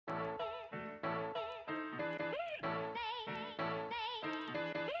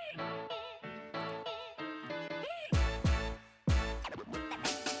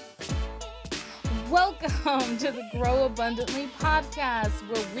Welcome to the Grow Abundantly podcast,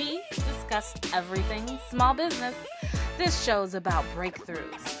 where we discuss everything small business. This show's about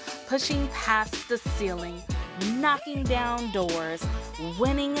breakthroughs, pushing past the ceiling, knocking down doors,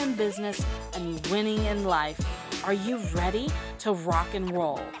 winning in business, and winning in life. Are you ready to rock and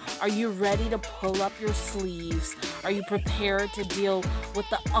roll? Are you ready to pull up your sleeves? Are you prepared to deal with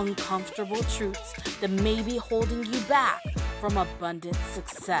the uncomfortable truths that may be holding you back from abundant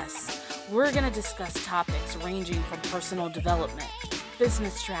success? We're going to discuss topics ranging from personal development,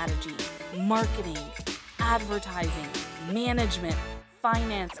 business strategy, marketing, advertising, management,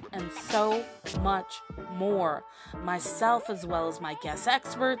 finance, and so much more. Myself, as well as my guest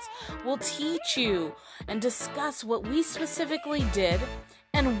experts, will teach you and discuss what we specifically did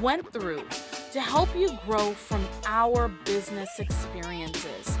and went through to help you grow from our business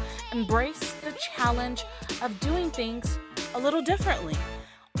experiences. Embrace the challenge of doing things a little differently.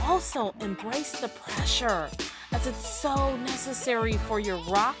 Also, embrace the pressure, as it's so necessary for your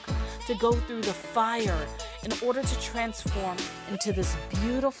rock to go through the fire in order to transform into this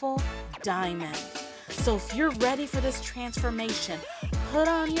beautiful diamond. So if you're ready for this transformation, put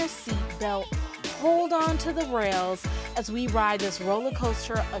on your seatbelt, hold on to the rails as we ride this roller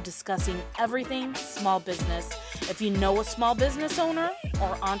coaster of discussing everything small business. If you know a small business owner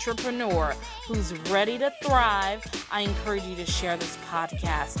or entrepreneur who's ready to thrive, I encourage you to share this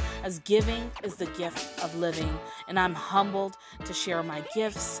podcast, as giving is the gift of living. And I'm humbled to share my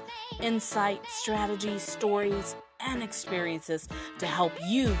gifts, insight, strategies, stories, and experiences to help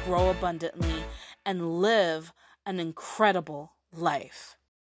you grow abundantly and live an incredible life.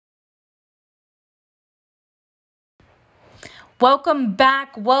 Welcome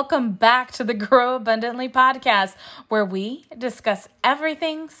back to the Grow Abundantly podcast, where we discuss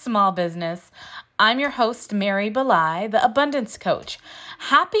everything small business. I'm your host, Mary Belay, the Abundance Coach.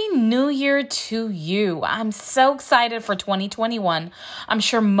 Happy New Year to you. I'm so excited for 2021. I'm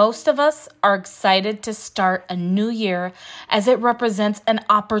sure most of us are excited to start a new year, as it represents an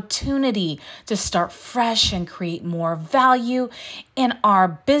opportunity to start fresh and create more value in our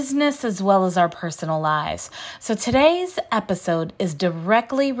business as well as our personal lives. So today's episode is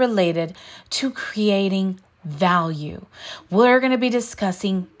directly related to creating value. We're going to be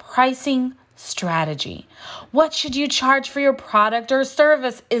discussing pricing strategy. What should you charge for your product or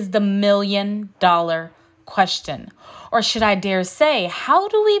service is the $1 million question. Or should I dare say, how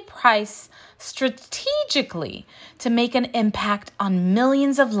do we price strategically to make an impact on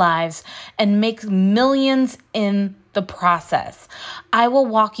millions of lives and make millions in the process? I will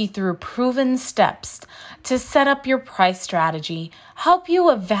walk you through proven steps to set up your price strategy, help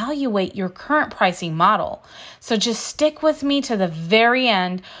you evaluate your current pricing model. So just stick with me to the very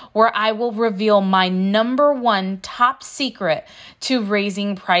end, where I will reveal my number one top secret to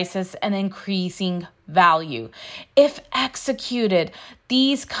raising prices and increasing value. If executed,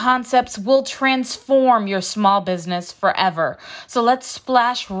 these concepts will transform your small business forever. So let's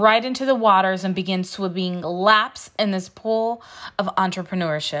splash right into the waters and begin swimming laps in this pool of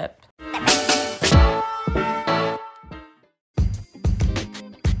entrepreneurship.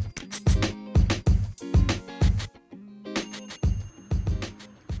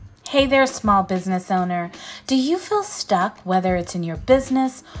 Hey there, small business owner. Do you feel stuck, whether it's in your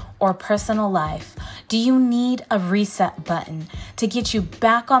business or personal life? Do you need a reset button to get you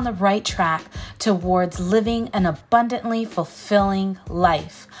back on the right track towards living an abundantly fulfilling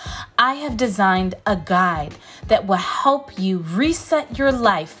life? I have designed a guide that will help you reset your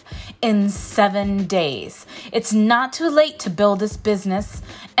life in 7 days. It's not too late to build this business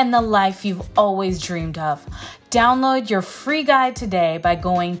and the life you've always dreamed of. Download your free guide today by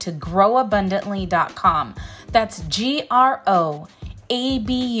going to growabundantly.com. That's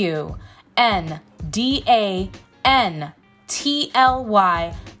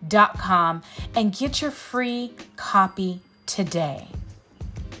growabundantly.com and get your free copy today.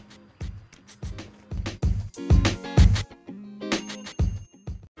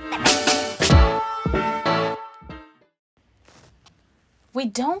 We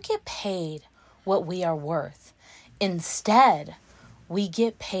don't get paid what we are worth. Instead, we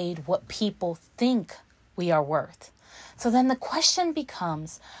get paid what people think we are worth. So then the question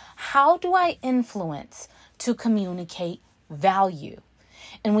becomes, how do I influence to communicate value?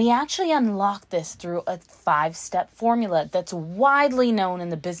 And we actually unlock this through a 5-step formula that's widely known in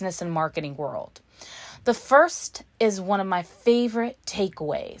the business and marketing world. The first is one of my favorite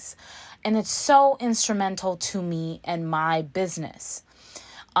takeaways, and it's so instrumental to me and my business.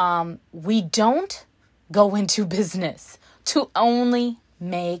 We don't go into business to only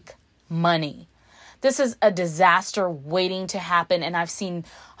make money. This is a disaster waiting to happen. And I've seen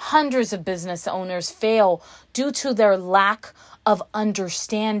hundreds of business owners fail due to their lack of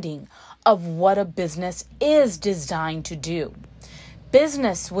understanding of what a business is designed to do.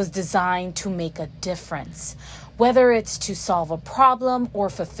 Business was designed to make a difference, whether it's to solve a problem or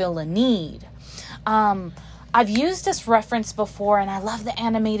fulfill a need. I've used this reference before, and I love the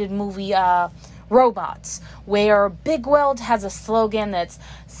animated movie Robots, where Big Weld has a slogan that's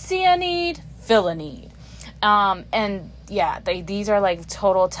see a need, fill a need. And yeah, these are like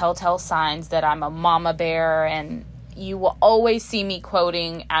total telltale signs that I'm a mama bear, and you will always see me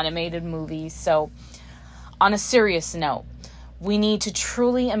quoting animated movies. So on a serious note, we need to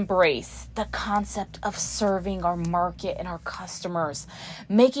truly embrace the concept of serving our market and our customers.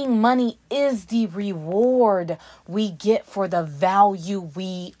 Making money is the reward we get for the value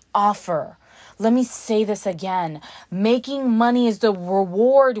we offer. Let me say this again. Making money is the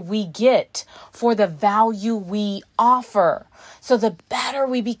reward we get for the value we offer. So the better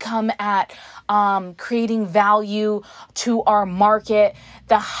we become at creating value to our market,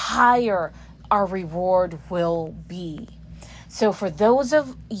 the higher our reward will be. So for those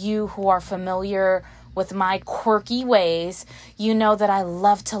of you who are familiar with my quirky ways, you know that I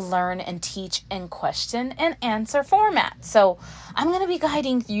love to learn and teach in question and answer format. So I'm going to be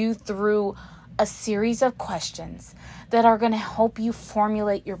guiding you through a series of questions that are going to help you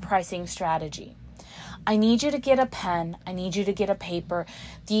formulate your pricing strategy. I need you to get a pen. I need you to get a paper.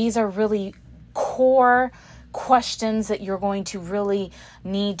 These are really core questions that you're going to really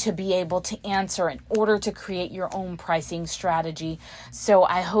need to be able to answer in order to create your own pricing strategy. So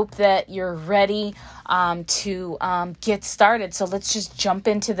I hope that you're ready to get started. So let's just jump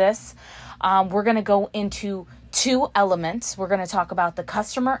into this. We're going to go into two elements. We're going to talk about the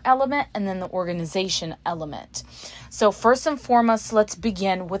customer element and then the organization element. So first and foremost, let's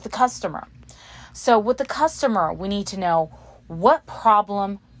begin with the customer. So with the customer, we need to know, what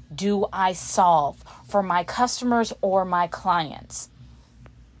problem do I solve for my customers or my clients?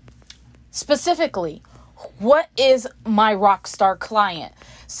 Specifically, what is my rockstar client?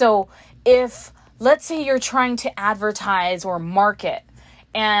 So if, let's say you're trying to advertise or market,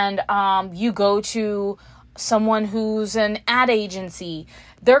 and you go to someone who's an ad agency,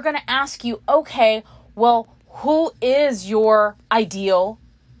 they're going to ask you, okay, well, who is your ideal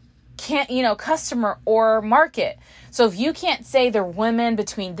customer or market? So if you can't say they're women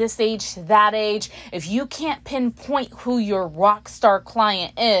between this age to that age, if you can't pinpoint who your rock star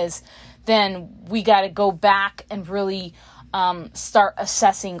client is, then we got to go back and really start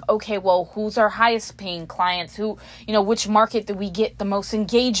assessing, okay, well, who's our highest paying clients? Which market do we get the most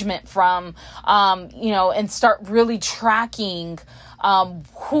engagement from? And start really tracking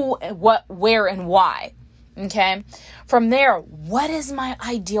who, what, where, and why. Okay. From there, what is my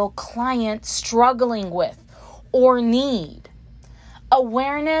ideal client struggling with or need?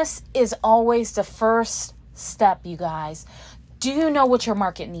 Awareness is always the first step, you guys. Do you know what your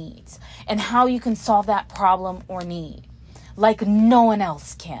market needs and how you can solve that problem or need like no one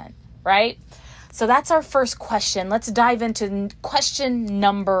else can, right? So that's our first question. Let's dive into question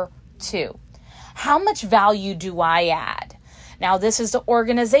number 2. How much value do I add? Now, this is the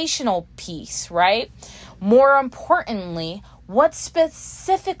organizational piece, right? More importantly, what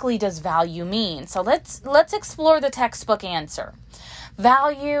specifically does value mean? So let's explore the textbook answer.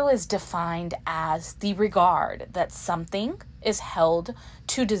 Value is defined as the regard that something is held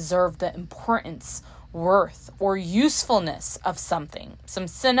to deserve the importance, worth, or usefulness of something. Some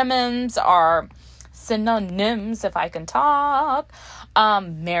synonyms, if I can talk: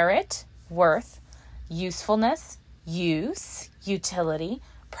 merit, worth, usefulness, use, utility,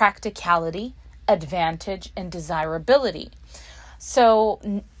 practicality, advantage, and desirability. So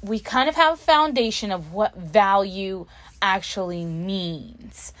we kind of have a foundation of what value actually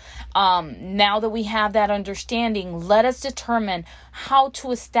means. Now that we have that understanding, let us determine how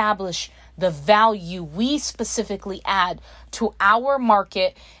to establish the value we specifically add to our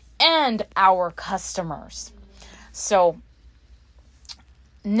market and our customers. So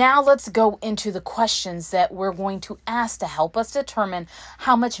now let's go into the questions that we're going to ask to help us determine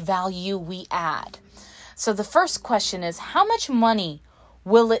how much value we add. So the first question is, how much money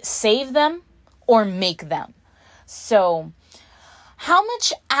will it save them or make them? So how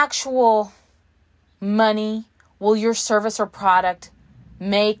much actual money will your service or product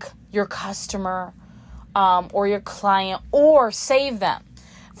make your customer or your client or save them?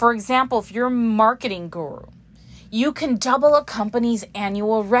 For example, if you're a marketing guru, you can double a company's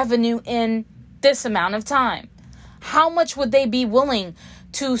annual revenue in this amount of time. How much would they be willing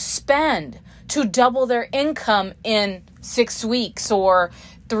to spend to double their income in 6 weeks or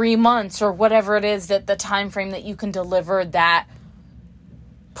 3 months or whatever it is that the time frame that you can deliver that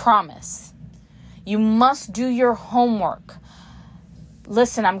promise. You must do your homework.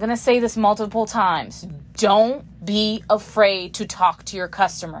 Listen, I'm going to say this multiple times. Don't be afraid to talk to your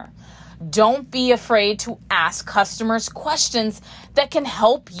customer. Don't be afraid to ask customers questions that can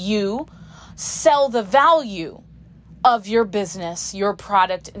help you sell the value of your business, your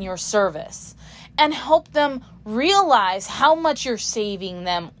product, and your service, and help them realize how much you're saving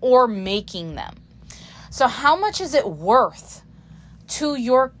them or making them. So how much is it worth to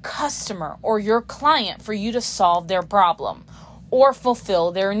your customer or your client for you to solve their problem or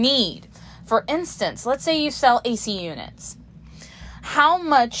fulfill their need? For instance, let's say you sell AC units. How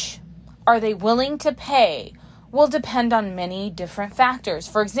much are they willing to pay will depend on many different factors.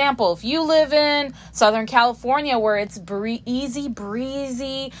 For example, if you live in Southern California where it's easy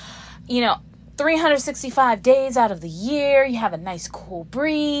breezy, 365 days out of the year, you have a nice cool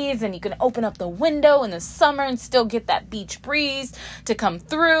breeze and you can open up the window in the summer and still get that beach breeze to come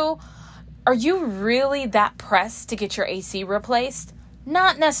through. Are you really that pressed to get your AC replaced?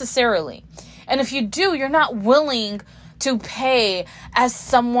 Not necessarily. And if you do, you're not willing to pay as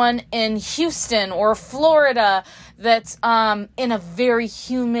someone in Houston or Florida that's in a very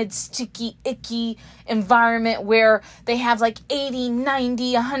humid, sticky, icky environment where they have like 80,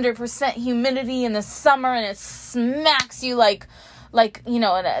 90, 100% humidity in the summer and it smacks you like an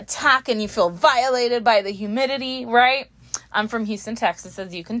attack and you feel violated by the humidity, right? I'm from Houston, Texas,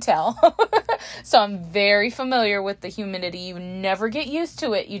 as you can tell. So I'm very familiar with the humidity. You never get used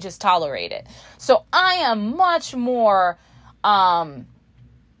to it. You just tolerate it. So I am much more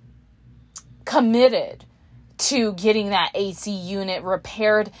committed to getting that AC unit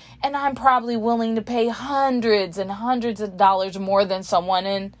repaired. And I'm probably willing to pay hundreds and hundreds of dollars more than someone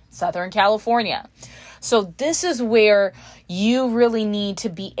in Southern California. So this is where you really need to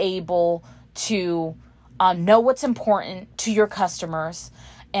be able to know what's important to your customers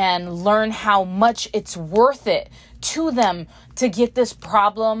and learn how much it's worth it to them to get this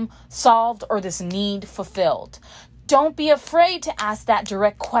problem solved or this need fulfilled. Don't be afraid to ask that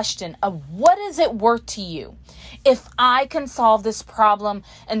direct question of what is it worth to you? If I can solve this problem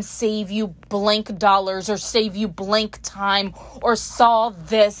and save you blank dollars or save you blank time or solve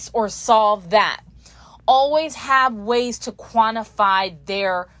this or solve that. Always have ways to quantify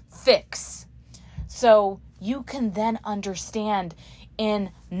their fix. So you can then understand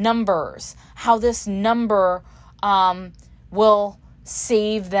in numbers how this number will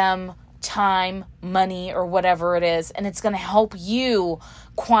save them time, money, or whatever it is. And it's going to help you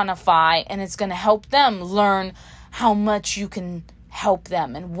quantify and it's going to help them learn how much you can help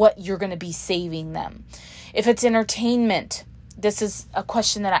them and what you're going to be saving them. If it's entertainment, this is a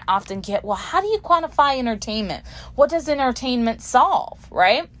question that I often get. Well, how do you quantify entertainment? What does entertainment solve,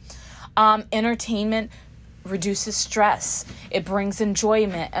 right? Entertainment reduces stress. It brings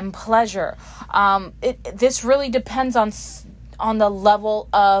enjoyment and pleasure. This really depends on the level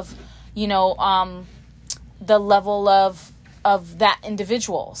of, the level of that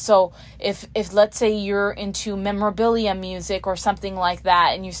individual. So if let's say you're into memorabilia music or something like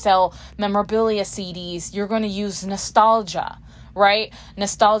that, and you sell memorabilia CDs, you're going to use nostalgia, right?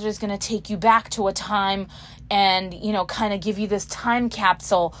 Nostalgia is going to take you back to a time and, kind of give you this time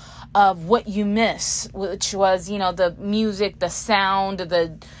capsule of what you miss, which was, the music, the sound,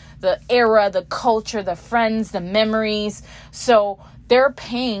 the era, the culture, the friends, the memories. So they're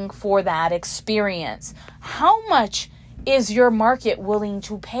paying for that experience. How much is your market willing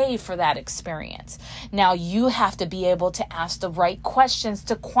to pay for that experience? Now you have to be able to ask the right questions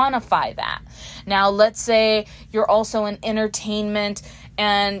to quantify that. Now let's say you're also in entertainment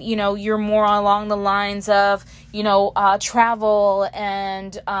and, you're more along the lines of, travel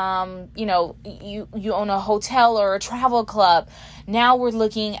and, you own a hotel or a travel club. Now we're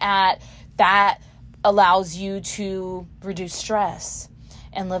looking at that allows you to reduce stress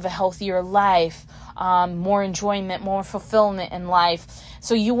and live a healthier life, more enjoyment, more fulfillment in life.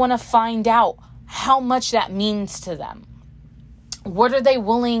 So you want to find out how much that means to them. What are they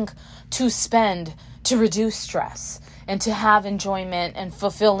willing to spend to reduce stress and to have enjoyment and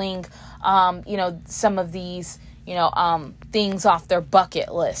fulfilling, some of these, things off their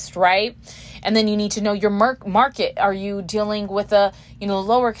bucket list, right? And then you need to know your market. Are you dealing with a,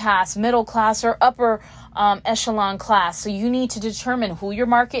 lower class, middle class, or upper echelon class? So you need to determine who your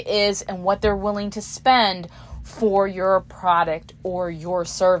market is and what they're willing to spend for your product or your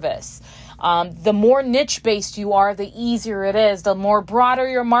service. The more niche-based you are, the easier it is. The more broader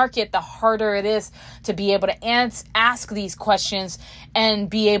your market, the harder it is to be able to ask these questions and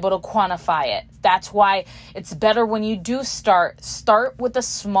be able to quantify it. That's why it's better when you do start with a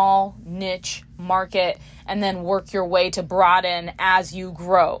small niche market and then work your way to broaden as you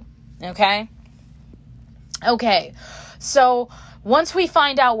grow. Okay, so once we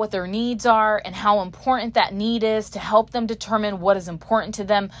find out what their needs are and how important that need is to help them determine what is important to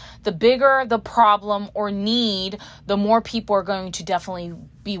them, the bigger the problem or need, the more people are going to definitely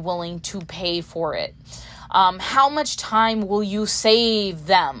be willing to pay for it. How much time will you save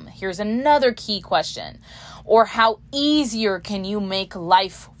them? Here's another key question. Or how easier can you make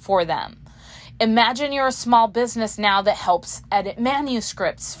life for them? Imagine you're a small business now that helps edit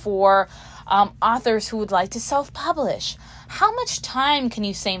manuscripts for authors who would like to self-publish. How much time can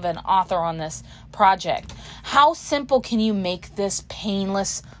you save an author on this project? How simple can you make this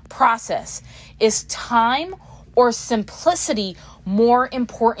painless process? Is time or simplicity more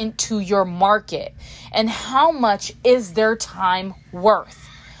important to your market? And how much is their time worth?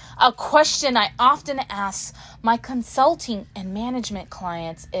 A question I often ask my consulting and management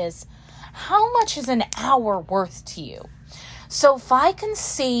clients is, how much is an hour worth to you? So if I can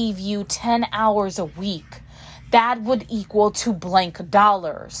save you 10 hours a week, that would equal to blank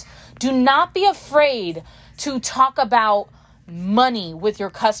dollars. Do not be afraid to talk about money with your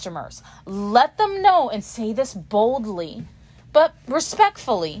customers. Let them know, and say this boldly, but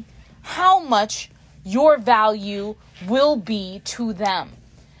respectfully, how much your value will be to them.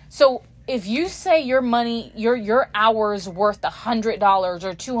 So if you say your money, your hours worth $100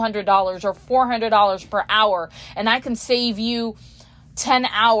 or $200 or $400 per hour, and I can save you 10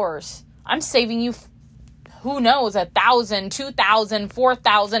 hours, I'm saving you, who knows, $1,000, $2,000,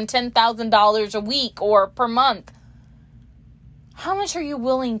 $4,000, $10,000 a week or per month. How much are you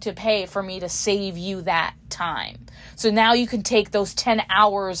willing to pay for me to save you that time? So now you can take those 10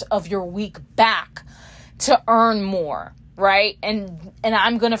 hours of your week back to earn more, right? And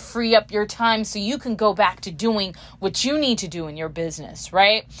I'm going to free up your time so you can go back to doing what you need to do in your business,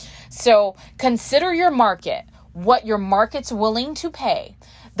 right? So consider your market, what your market's willing to pay,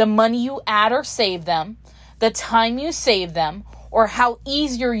 the money you add or save them, the time you save them, or how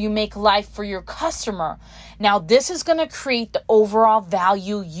easier you make life for your customer. Now, this is going to create the overall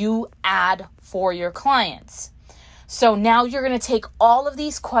value you add for your clients. So now you're going to take all of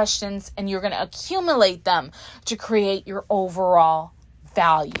these questions and you're going to accumulate them to create your overall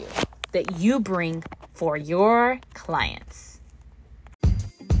value that you bring for your clients.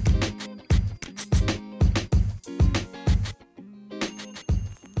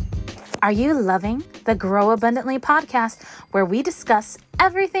 Are you loving the Grow Abundantly podcast, where we discuss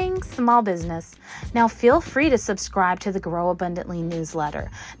everything small business? Now feel free to subscribe to the Grow Abundantly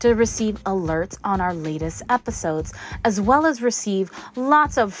newsletter to receive alerts on our latest episodes, as well as receive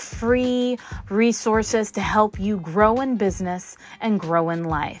lots of free resources to help you grow in business and grow in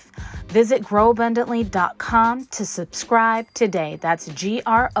life. Visit growabundantly.com to subscribe today. That's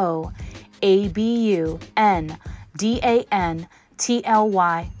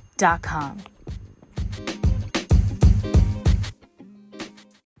growabundantly.com.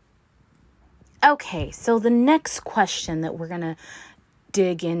 Okay, so the next question that we're going to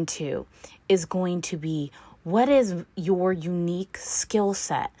dig into is going to be, what is your unique skill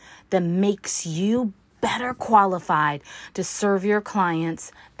set that makes you better qualified to serve your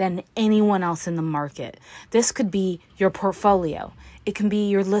clients than anyone else in the market? This could be your portfolio. It can be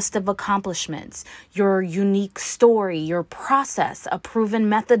your list of accomplishments, your unique story, your process, a proven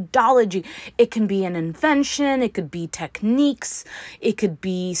methodology. It can be an invention. It could be techniques. It could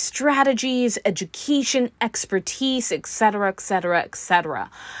be strategies, education, expertise, etc., etc.,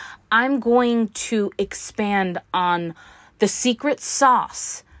 etc. I'm going to expand on the secret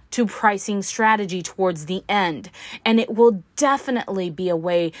sauce to pricing strategy towards the end. And it will definitely be a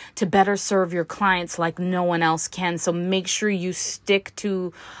way to better serve your clients like no one else can. So make sure you stick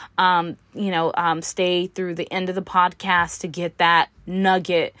to, stay through the end of the podcast to get that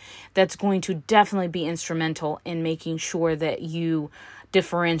nugget that's going to definitely be instrumental in making sure that you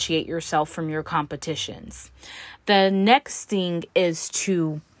differentiate yourself from your competitions. The next thing is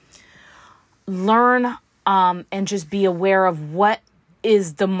to learn and just be aware of what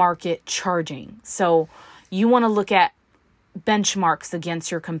is the market charging. So you want to look at benchmarks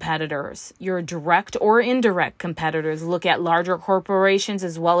against your competitors, your direct or indirect competitors. Look at larger corporations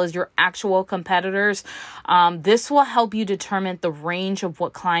as well as your actual competitors. This will help you determine the range of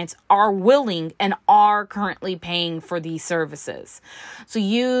what clients are willing and are currently paying for these services. So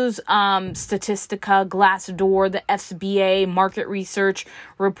use Statistica, Glassdoor, the SBA, market research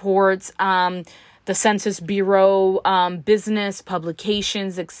reports, the Census Bureau, business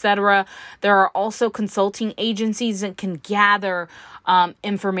publications, etc. There are also consulting agencies that can gather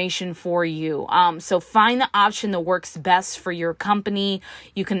information for you. So find the option that works best for your company.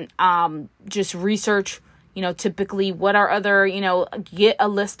 You can just research, typically what are other, get a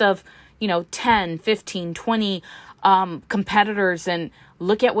list of, 10, 15, 20 competitors and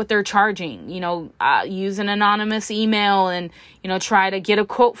look at what they're charging, use an anonymous email and, try to get a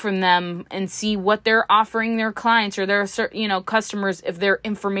quote from them and see what they're offering their clients or their, customers if their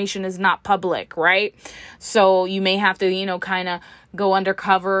information is not public, right? So you may have to, kind of go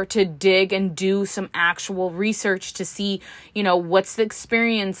undercover to dig and do some actual research to see, what's the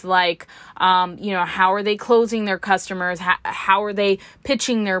experience like, how are they closing their customers? How are they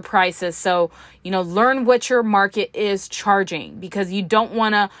pitching their prices? So, learn what your market is charging because you don't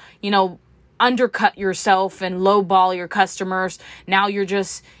want to, undercut yourself and lowball your customers. Now you're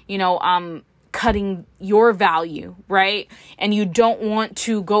just, cutting your value, right? And you don't want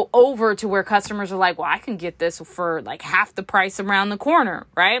to go over to where customers are like, well, I can get this for like half the price around the corner,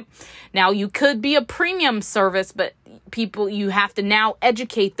 right? Now you could be a premium service, but you have to now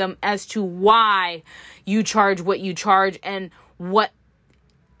educate them as to why you charge what you charge and what,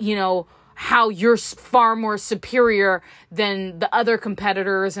 how you're far more superior than the other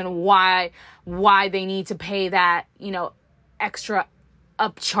competitors and why they need to pay that, extra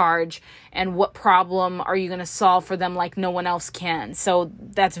upcharge and what problem are you going to solve for them like no one else can. So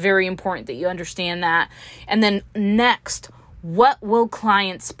that's very important that you understand that. And then next, what will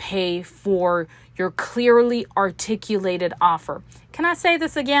clients pay for your clearly articulated offer? Can I say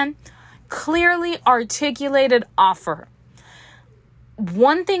this again? Clearly articulated offer.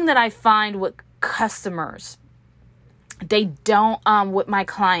 One thing that I find with customers, they don't, with my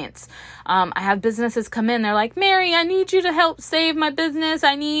clients, I have businesses come in, they're like, Mary, I need you to help save my business.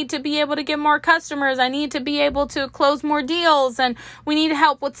 I need to be able to get more customers. I need to be able to close more deals and we need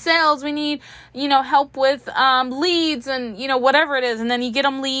help with sales. We need, help with, leads and, whatever it is. And then you get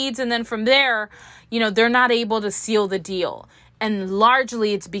them leads. And then from there, they're not able to seal the deal. And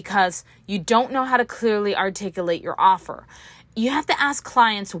largely it's because you don't know how to clearly articulate your offer. You have to ask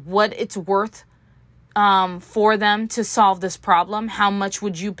clients what it's worth for them to solve this problem. How much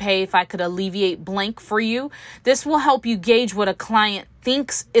would you pay if I could alleviate blank for you? This will help you gauge what a client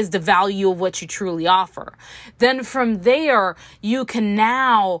thinks is the value of what you truly offer. Then from there, you can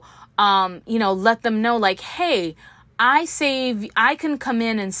now, let them know like, hey, I can come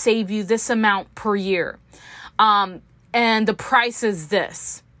in and save you this amount per year. And the price is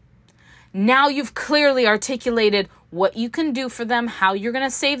this. Now you've clearly articulated what you can do for them, how you're going to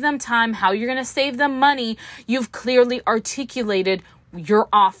save them time, how you're going to save them money. You've clearly articulated your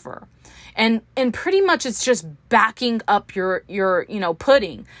offer. And pretty much it's just backing up your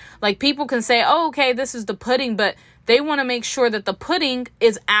pudding. Like people can say, oh, okay, this is the pudding, but they want to make sure that the pudding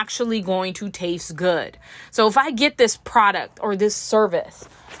is actually going to taste good. So if I get this product or this service,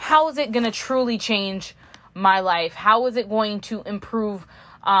 how is it going to truly change my life? How is it going to improve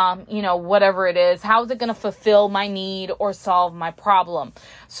whatever it is? How is it going to fulfill my need or solve my problem?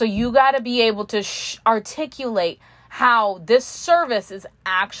 So you got to be able to articulate how this service is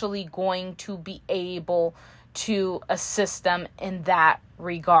actually going to be able to assist them in that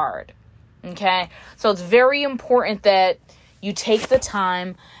regard. Okay. So it's very important that you take the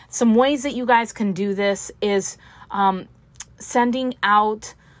time. Some ways that you guys can do this is, sending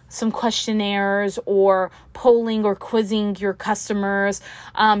out some questionnaires or polling or quizzing your customers,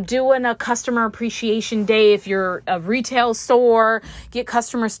 doing a customer appreciation day. If you're a retail store, get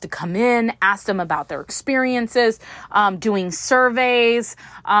customers to come in, ask them about their experiences, doing surveys,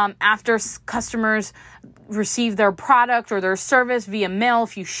 after customers receive their product or their service via mail.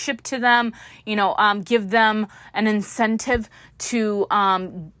 If you ship to them, give them an incentive to,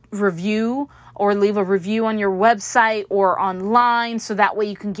 review or leave a review on your website or online so that way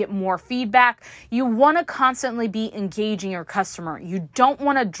you can get more feedback. You want to constantly be engaging your customer. You don't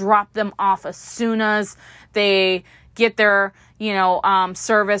want to drop them off as soon as they get their,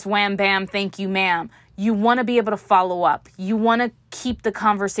 service, wham, bam, thank you, ma'am. You want to be able to follow up. You want to keep the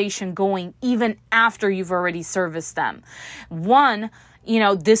conversation going even after you've already serviced them.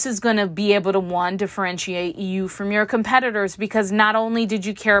 This is going to be able to, differentiate you from your competitors because not only did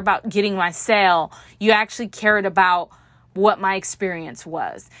you care about getting my sale, you actually cared about what my experience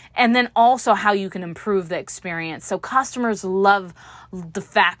was, and then also how you can improve the experience. So customers love the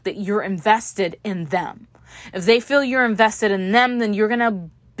fact that you're invested in them. If they feel you're invested in them, then you're going to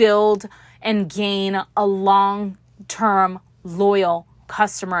build and gain a long-term loyal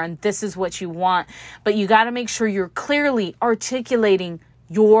customer, and this is what you want. But you got to make sure you're clearly articulating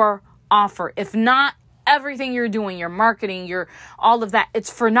your offer. If not, everything you're doing, your marketing, your all of that,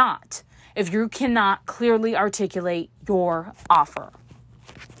 it's for naught if you cannot clearly articulate your offer.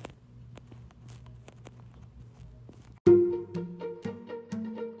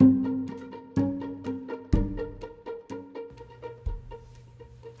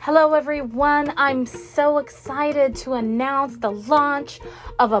 Hello everyone, I'm so excited to announce the launch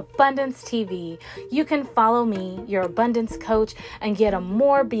of Abundance TV. You can follow me, your abundance coach, and get a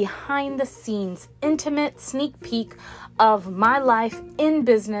more behind the scenes, intimate sneak peek of my life in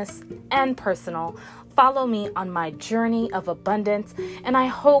business and personal. Follow me on my journey of abundance, and I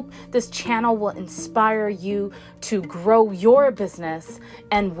hope this channel will inspire you to grow your business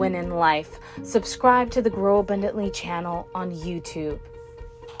and win in life. Subscribe to the Grow Abundantly channel on YouTube.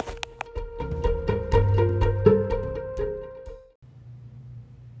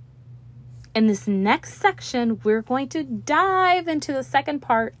 In this next section, we're going to dive into the second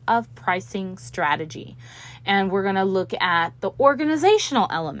part of pricing strategy, and we're going to look at the organizational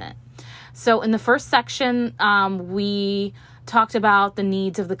element. So in the first section, we talked about the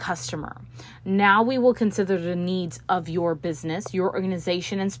needs of the customer. Now we will consider the needs of your business, your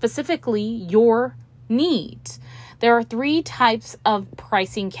organization, and specifically your needs. There are 3 types of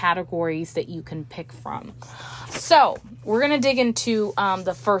pricing categories that you can pick from. So we're going to dig into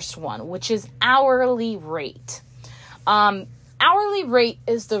the first one, which is hourly rate. Hourly rate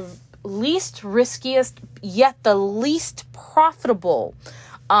is the least riskiest, yet the least profitable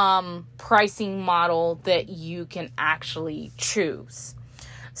pricing model that you can actually choose.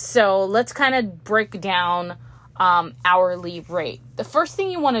 So let's kind of break down hourly rate. The first thing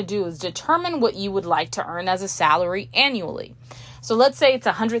you want to do is determine what you would like to earn as a salary annually. So let's say it's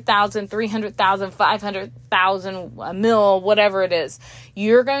 100,000, 300,000, 500,000, a mil, whatever it is.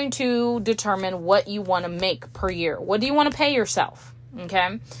 You're going to determine what you want to make per year. What do you want to pay yourself?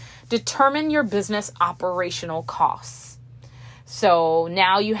 Okay. Determine your business operational costs. So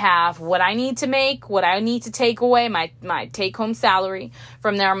now you have what I need to make, what I need to take away, my take-home salary.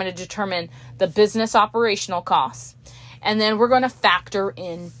 From there, I'm going to determine the business operational costs. And then we're going to factor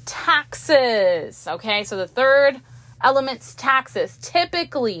in taxes. Okay, so the third element's taxes.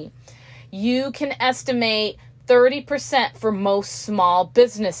 Typically, you can estimate 30% for most small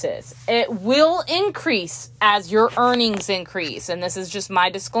businesses. It will increase as your earnings increase. And this is just my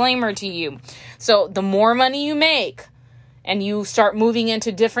disclaimer to you. So the more money you make, and you start moving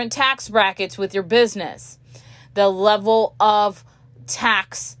into different tax brackets with your business, the level of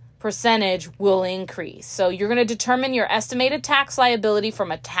tax percentage will increase. So you're going to determine your estimated tax liability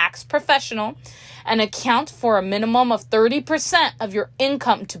from a tax professional and account for a minimum of 30% of your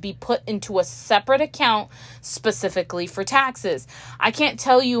income to be put into a separate account specifically for taxes. I can't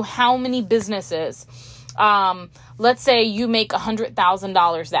tell you how many businesses, let's say you make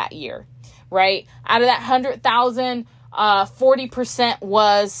 $100,000 that year, right? Out of that $100,000, 40%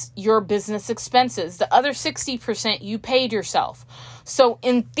 was your business expenses. The other 60% you paid yourself. So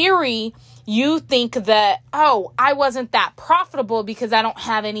in theory, you think that, oh, I wasn't that profitable because I don't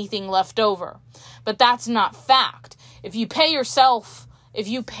have anything left over. But that's not fact. If you paid yourself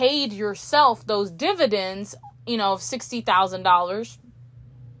those dividends, of $60,000,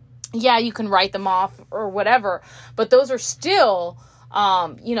 yeah, you can write them off or whatever. But those are still,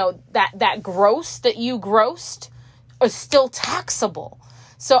 that gross that you grossed is still taxable.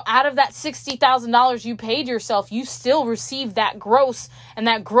 So out of that $60,000 you paid yourself, you still receive that gross, and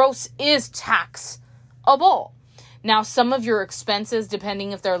that gross is taxable. Now, some of your expenses,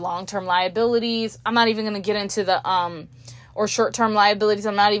 depending if they're long-term liabilities, I'm not even going to get into the, or short-term liabilities,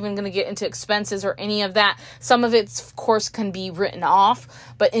 I'm not even going to get into expenses or any of that. Some of it, of course, can be written off,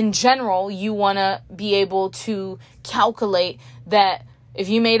 but in general, you want to be able to calculate that if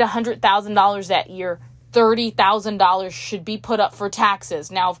you made $100,000 that year, $30,000 should be put up for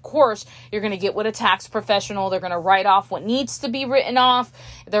taxes. Now, of course, you're going to get with a tax professional. They're going to write off what needs to be written off.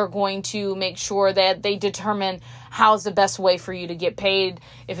 They're going to make sure that they determine how's the best way for you to get paid.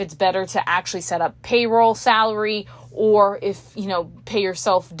 If it's better to actually set up payroll salary, or if, pay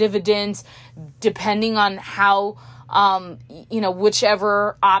yourself dividends, depending on how,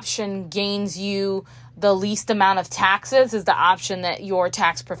 whichever option gains you the least amount of taxes is the option that your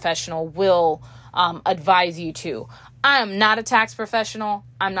tax professional will advise you to. I am not a tax professional.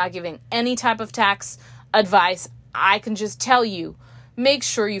 I'm not giving any type of tax advice. I can just tell you, make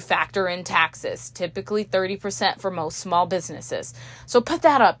sure you factor in taxes, typically 30% for most small businesses. So put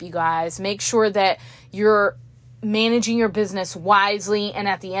that up, you guys. Make sure that you're managing your business wisely, and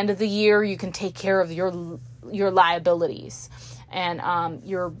at the end of the year, you can take care of your liabilities, and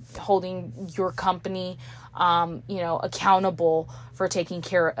you're holding your company accountable for taking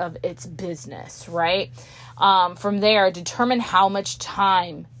care of its business, right? From there, determine how much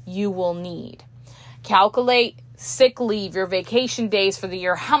time you will need. Calculate sick leave, your vacation days for the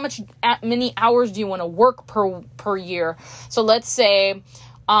year. Many hours do you want to work per year? So let's say,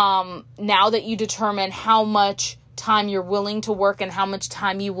 now that you determine how much time you're willing to work and how much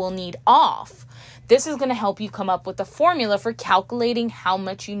time you will need off, this is going to help you come up with a formula for calculating how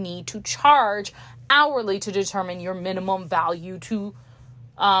much you need to charge hourly to determine your minimum value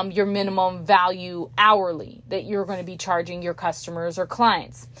hourly that you're going to be charging your customers or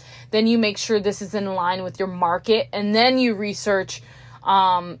clients. Then you make sure this is in line with your market, and then you research,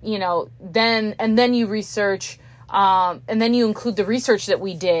 and then you include the research that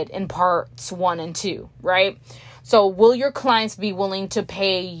we did in parts 1 and 2, right? So will your clients be willing to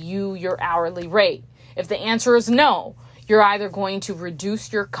pay you your hourly rate? If the answer is no, you're either going to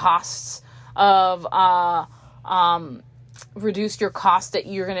reduce your costs that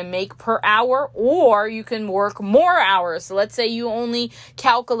you're going to make per hour, or you can work more hours. So let's say you only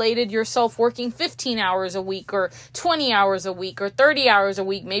calculated yourself working 15 hours a week or 20 hours a week or 30 hours a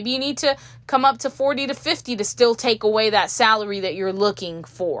week. Maybe you need to come up to 40 to 50 to still take away that salary that you're looking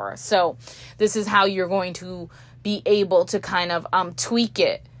for. So this is how you're going to be able to kind of tweak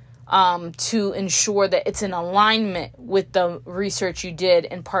it to ensure that it's in alignment with the research you did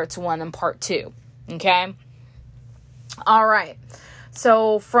in parts 1 and part 2. Okay. All right.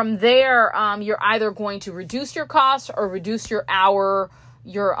 So from there, you're either going to reduce your costs or reduce your hourly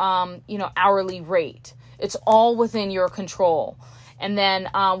rate. It's all within your control. And then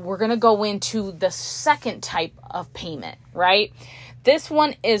we're going to go into the second type of payment, right? This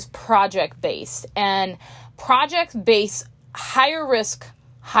one is project-based, and project-based, higher risk,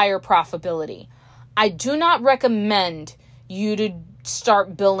 higher profitability. I do not recommend you to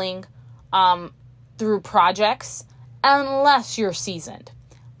start billing through projects unless you're seasoned.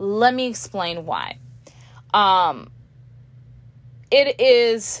 Let me explain why. It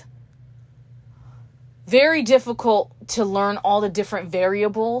is very difficult to learn all the different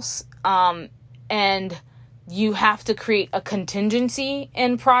variables, and you have to create a contingency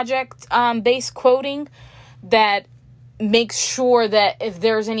in project-based quoting that makes sure that if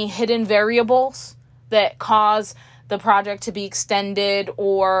there's any hidden variables that cause the project to be extended,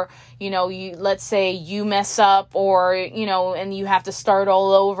 or, let's say you mess up, or, and you have to start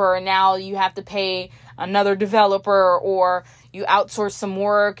all over, and now you have to pay another developer, or you outsource some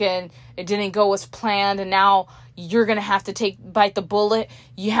work and it didn't go as planned, and now you're going to have to bite the bullet.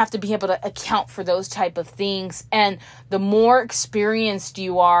 You have to be able to account for those type of things. And the more experienced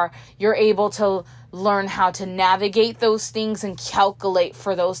you are, you're able to learn how to navigate those things and calculate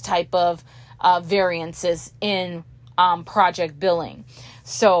for those type of variances in project billing.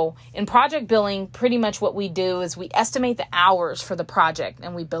 So in project billing, pretty much what we do is we estimate the hours for the project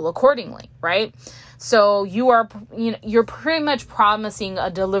and we bill accordingly, right? So you're pretty much promising a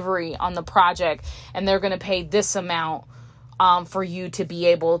delivery on the project, and they're going to pay this amount for you to be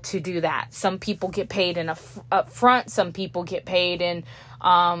able to do that. Some people get paid up front. Some people get paid in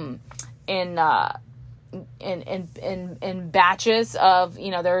batches of,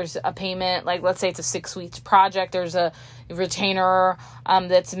 there's a payment, like let's say it's a 6 weeks project. There's a retainer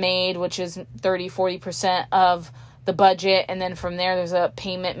that's made, which is 30-40% of the budget. And then from there's a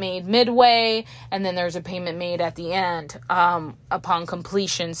payment made midway, and then there's a payment made at the end upon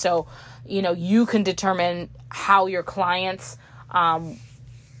completion. So, you can determine how your clients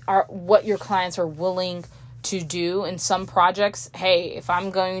what your clients are willing to do. In some projects, hey, if I'm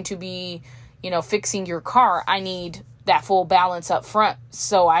going to be fixing your car, I need that full balance up front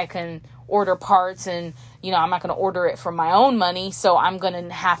so I can order parts, and, I'm not going to order it from my own money. So I'm going to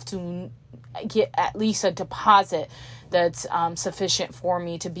have to get at least a deposit that's sufficient for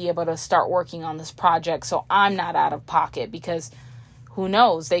me to be able to start working on this project. So I'm not out of pocket, because who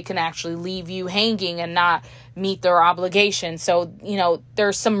knows, they can actually leave you hanging and not meet their obligation. So,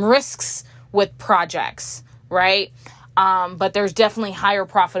 there's some risks with projects, right? But there's definitely higher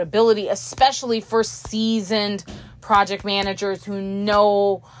profitability, especially for seasoned project managers who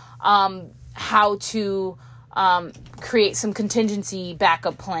know how to create some contingency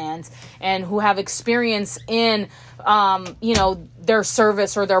backup plans, and who have experience in, their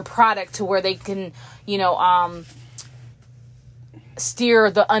service or their product, to where they can,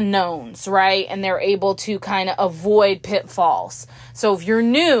 steer the unknowns, right? And they're able to kind of avoid pitfalls. So if you're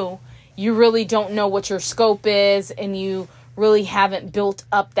new, you really don't know what your scope is, and you really haven't built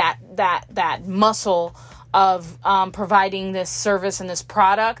up that muscle of providing this service and this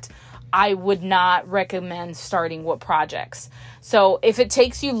product, I would not recommend starting with projects. So if it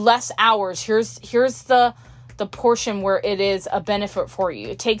takes you less hours, here's the portion where it is a benefit for you.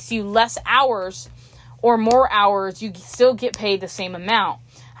 It takes you less hours or more hours, you still get paid the same amount.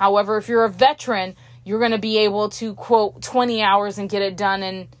 However, if you're a veteran, you're going to be able to quote 20 hours and get it done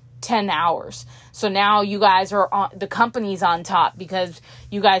in 10 hours. So now you guys are on, the company's on top because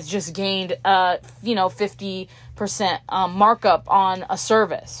you guys just gained 50% markup on a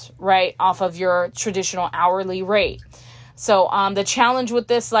service, right? Off of your traditional hourly rate. So the challenge with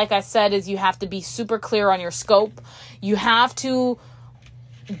this, like I said, is you have to be super clear on your scope. You have to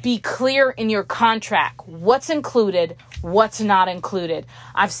be clear in your contract. What's included, what's not included.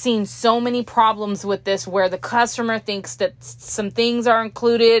 I've seen so many problems with this where the customer thinks that some things are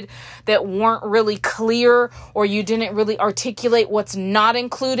included that weren't really clear, or you didn't really articulate what's not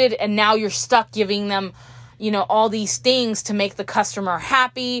included, and now you're stuck giving them, all these things to make the customer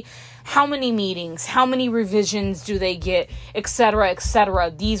happy. How many meetings, how many revisions do they get, et cetera, et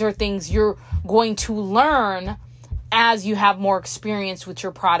cetera. These are things you're going to learn as you have more experience with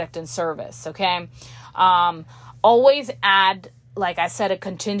your product and service, okay? Always add, like I said, a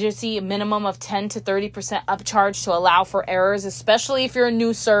contingency, a minimum of 10 to 30% upcharge to allow for errors, especially if you're a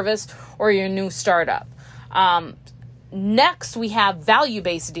new service or you're a new startup. Next, we have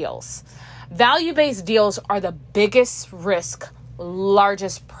value-based deals. Value-based deals are the biggest risk,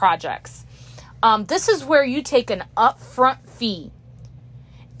 largest projects. This is where you take an upfront fee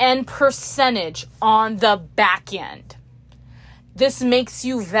and percentage on the back end. This makes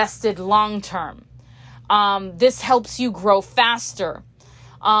you vested long term. This helps you grow faster.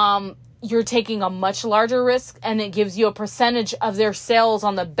 You're taking a much larger risk, and it gives you a percentage of their sales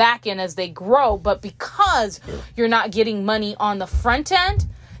on the back end as they grow. But because you're not getting money on the front end,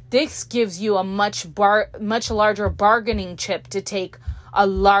 this gives you a much larger bargaining chip to take a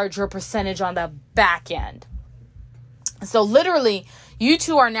larger percentage on the back end. So literally, you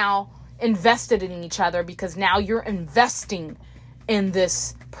two are now invested in each other because now you're investing in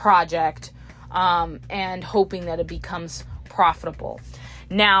this project and hoping that it becomes profitable.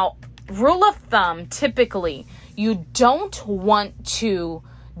 Now, rule of thumb, typically, you don't want to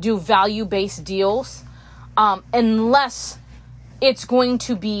do value-based deals unless it's going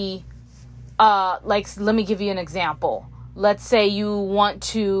to be, let me give you an example. Let's say you want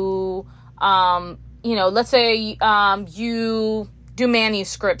to, let's say you do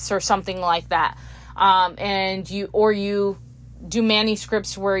manuscripts or something like that. And you do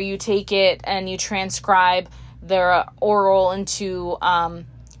manuscripts where you take it and you transcribe their oral into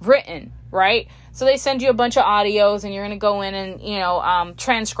written, right? So they send you a bunch of audios and you're going to go in and,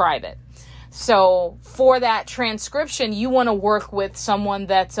 transcribe it. So for that transcription, you want to work with someone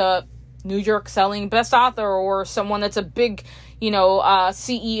that's a New York selling best author, or someone that's a big,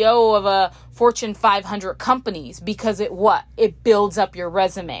 CEO of a Fortune 500 companies, because it builds up your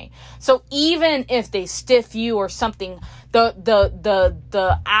resume. So even if they stiff you or something,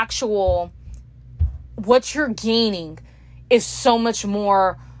 the actual, what you're gaining is so much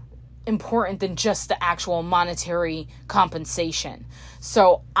more important than just the actual monetary compensation.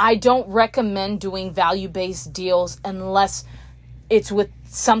 So I don't recommend doing value-based deals unless it's with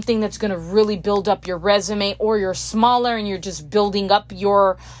something that's going to really build up your resume, or you're smaller and you're just building up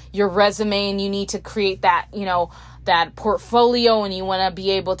your resume and you need to create that, that portfolio, and you want to be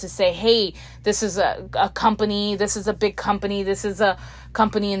able to say, hey, this is a company, this is a big company, this is a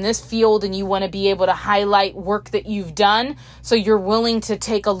company in this field, and you want to be able to highlight work that you've done. So you're willing to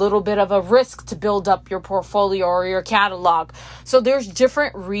take a little bit of a risk to build up your portfolio or your catalog. So there's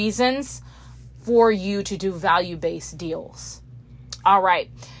different reasons for you to do value-based deals. All right.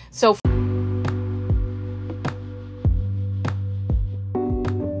 So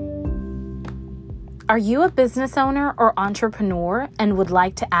are you a business owner or entrepreneur and would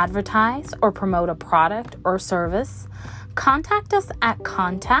like to advertise or promote a product or service? Contact us at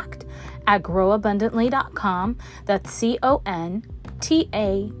contact@growabundantly.com. That's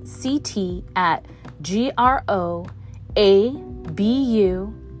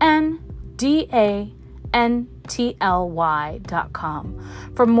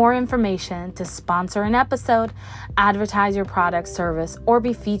for more information, to sponsor an episode, advertise your product, service, or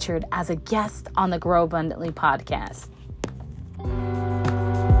be featured as a guest on the Grow Abundantly podcast.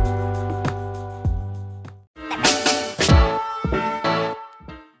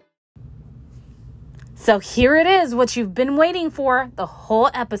 So here it is, what you've been waiting for the whole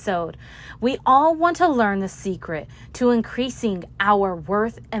episode. We all want to learn the secret to increasing our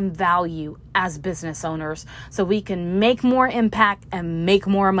worth and value as business owners so we can make more impact and make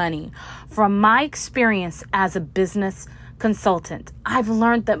more money. From my experience as a business consultant, I've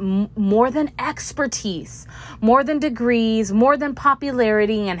learned that more than expertise, more than degrees, more than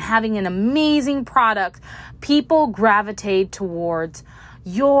popularity and having an amazing product, people gravitate towards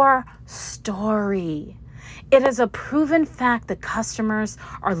your story. It is a proven fact that customers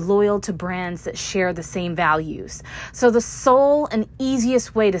are loyal to brands that share the same values. So the sole and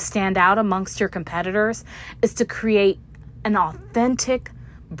easiest way to stand out amongst your competitors is to create an authentic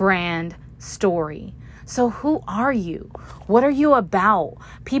brand story. So who are you? What are you about?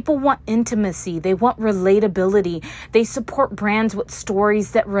 People want intimacy. They want relatability. They support brands with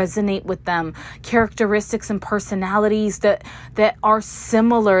stories that resonate with them, characteristics and personalities that are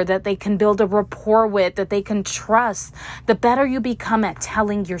similar, that they can build a rapport with, that they can trust. The better you become at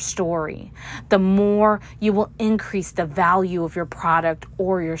telling your story, the more you will increase the value of your product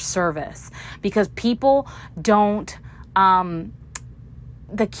or your service, because people don't,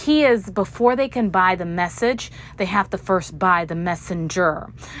 the key is before they can buy the message, they have to first buy the messenger.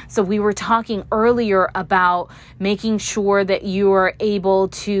 So we were talking earlier about making sure that you are able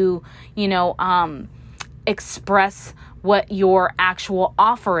to, express what your actual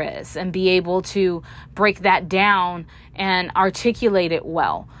offer is and be able to break that down and articulate it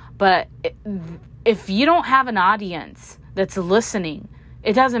well. But if you don't have an audience that's listening,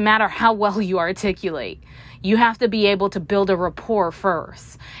 it doesn't matter how well you articulate. You have to be able to build a rapport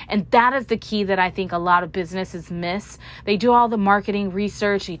first. And that is the key that I think a lot of businesses miss. They do all the marketing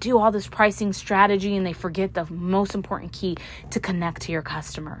research, they do all this pricing strategy, and they forget the most important key: to connect to your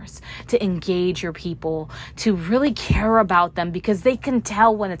customers, to engage your people, to really care about them, because they can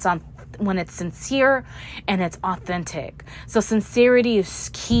tell when it's sincere and it's authentic. So sincerity is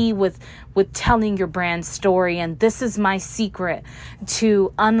key with telling your brand story. And this is my secret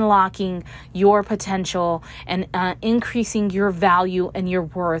to unlocking your potential and increasing your value and your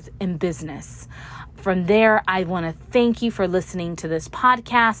worth in business. From there, I want to thank you for listening to this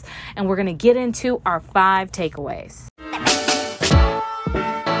podcast, and we're going to get into our 5 takeaways.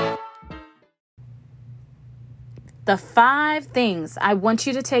 The 5 things I want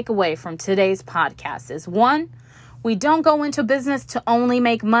you to take away from today's podcast is: 1, we don't go into business to only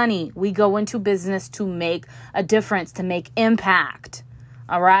make money. We go into business to make a difference, to make impact.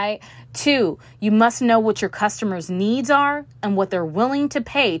 All right. 2, you must know what your customers' needs are and what they're willing to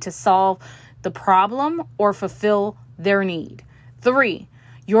pay to solve the problem or fulfill their need. 3,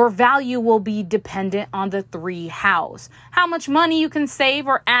 your value will be dependent on the 3 hows: how much money you can save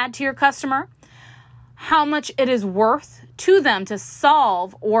or add to your customer, how much it is worth to them to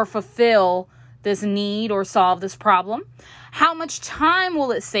solve or fulfill this need or solve this problem, how much time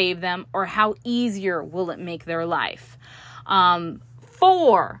will it save them, or how easier will it make their life.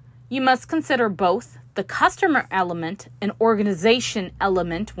 4, you must consider both the customer element and organization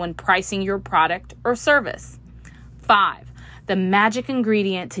element when pricing your product or service. 5, the magic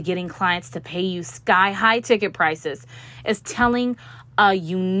ingredient to getting clients to pay you sky-high ticket prices is telling a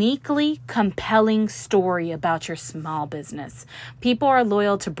uniquely compelling story about your small business. People are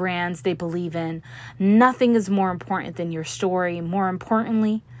loyal to brands they believe in. Nothing is more important than your story. More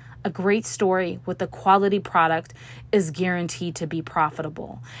importantly, a great story with a quality product is guaranteed to be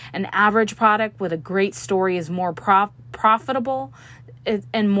profitable. An average product with a great story is more profitable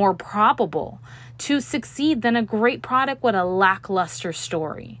and more probable to succeed than a great product with a lackluster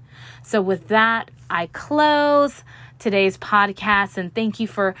story. So with that, I close today's podcast, and thank you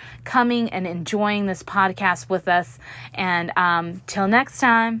for coming and enjoying this podcast with us. And till next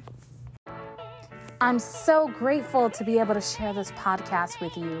time. I'm so grateful to be able to share this podcast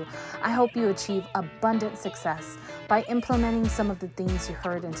with you. I hope you achieve abundant success by implementing some of the things you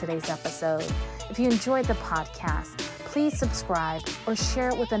heard in today's episode. If you enjoyed the podcast, please subscribe or share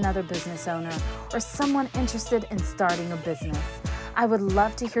it with another business owner or someone interested in starting a business. I would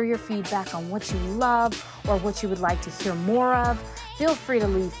love to hear your feedback on what you love or what you would like to hear more of. Feel free to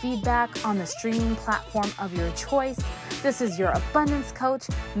leave feedback on the streaming platform of your choice. This is your abundance coach,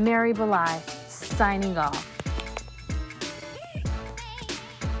 Mary Belay, signing off.